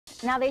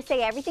Now they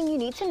say everything you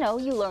need to know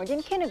you learned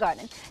in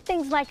kindergarten.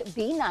 Things like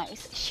be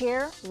nice,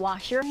 share,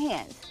 wash your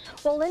hands.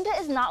 Well, Linda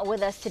is not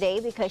with us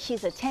today because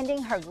she's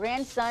attending her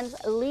grandson's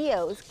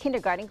Leo's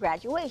kindergarten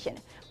graduation.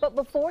 But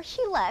before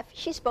she left,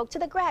 she spoke to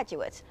the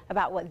graduates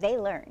about what they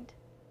learned.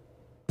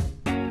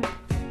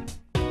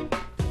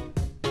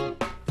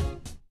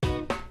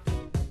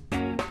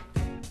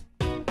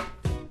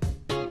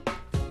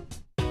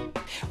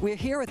 We're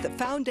here at the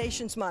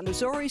Foundations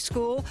Montessori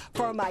School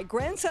for my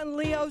grandson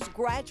Leo's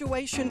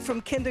graduation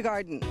from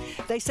kindergarten.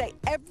 They say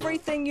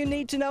everything you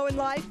need to know in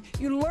life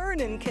you learn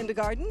in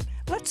kindergarten.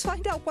 Let's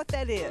find out what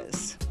that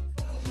is.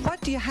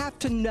 What do you have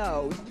to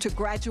know to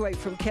graduate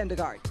from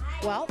kindergarten?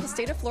 Well, the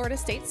state of Florida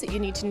states that you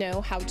need to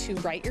know how to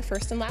write your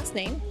first and last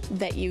name,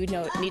 that you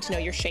need to know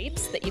your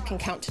shapes, that you can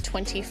count to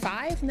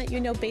 25, and that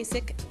you know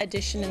basic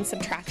addition and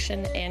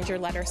subtraction and your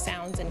letter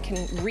sounds and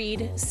can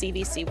read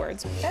CVC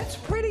words. That's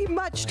pretty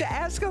much to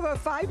ask of a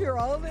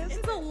 5-year-old, isn't it?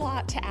 It's a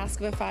lot to ask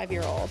of a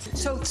 5-year-old.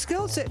 So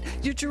skills that,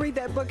 did you read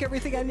that book,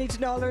 Everything I Need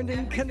to Know I Learned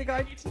in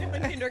Kindergarten?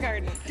 In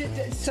kindergarten.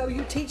 So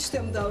you teach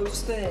them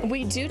those things?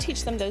 We do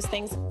teach them those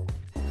things.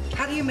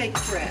 How do you make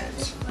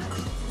friends?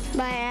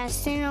 By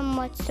asking them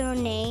what's their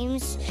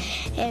names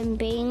and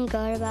being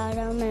good about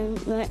them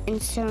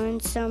and showing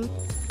some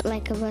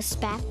like a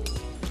respect.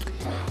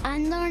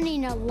 I'm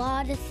learning a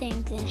lot of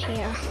things in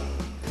here.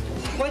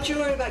 What'd you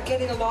learn about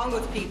getting along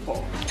with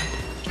people?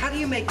 How do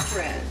you make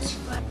friends?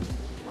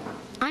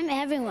 I'm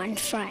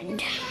everyone's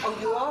friend. Oh,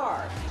 you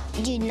are?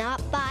 Do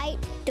not bite,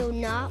 do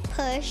not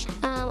push.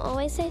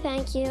 Always say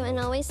thank you and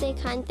always say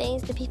kind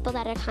things to people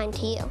that are kind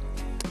to you.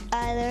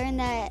 I learned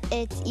that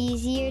it's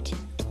easier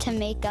to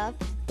make up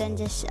than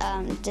just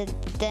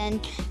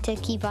than to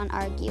keep on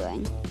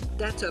arguing.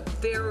 That's a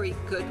very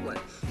good one.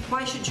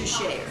 Why should you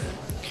share?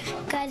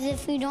 Because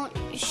if you don't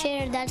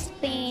share, that's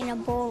being a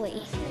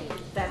bully.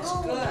 That's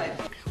good.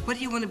 What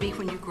do you want to be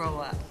when you grow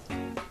up?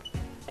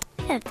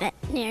 A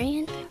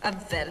veterinarian. A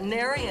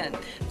veterinarian.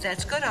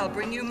 That's good. I'll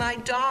bring you my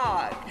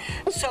dog.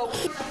 So,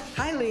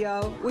 hi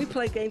Leo. We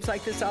play games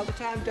like this all the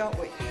time, don't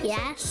we?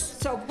 Yes.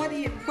 So what do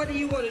you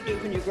want to do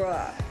when you grow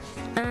up?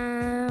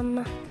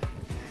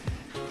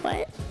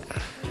 What?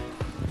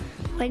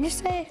 What did you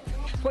say?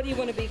 What do you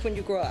want to be when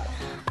you grow up?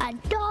 A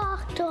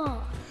doctor.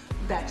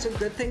 That's a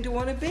good thing to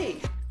want to be.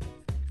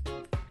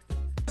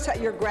 That's how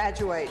you're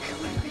graduating.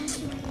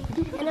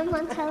 And I'm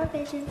on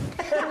television.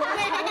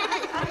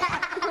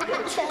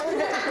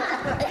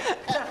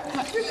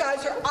 You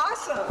guys are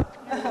awesome.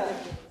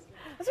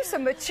 Those are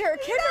some mature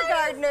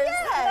kindergartners.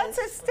 Yes.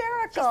 That's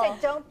hysterical. She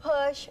said don't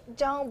push,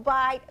 don't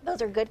bite.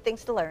 Those are good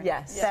things to learn.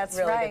 Yes, that's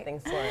really right. good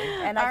things to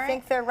learn. And I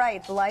think they're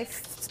right.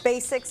 Life's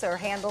basics are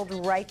handled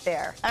right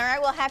there. All right,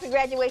 well, happy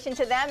graduation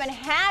to them and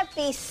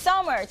happy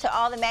summer to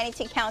all the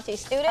Manatee County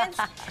students.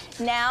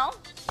 Now,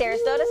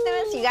 Sarasota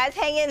students, you guys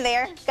hang in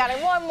there. Got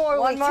one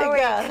more week to go.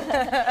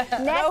 Next,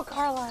 No,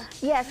 Carla.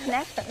 yes,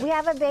 next, we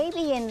have a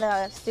baby in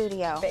the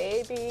studio.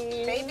 Baby.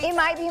 It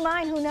might be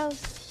mine, who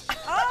knows?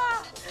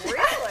 Ah,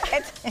 really?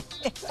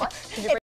 It's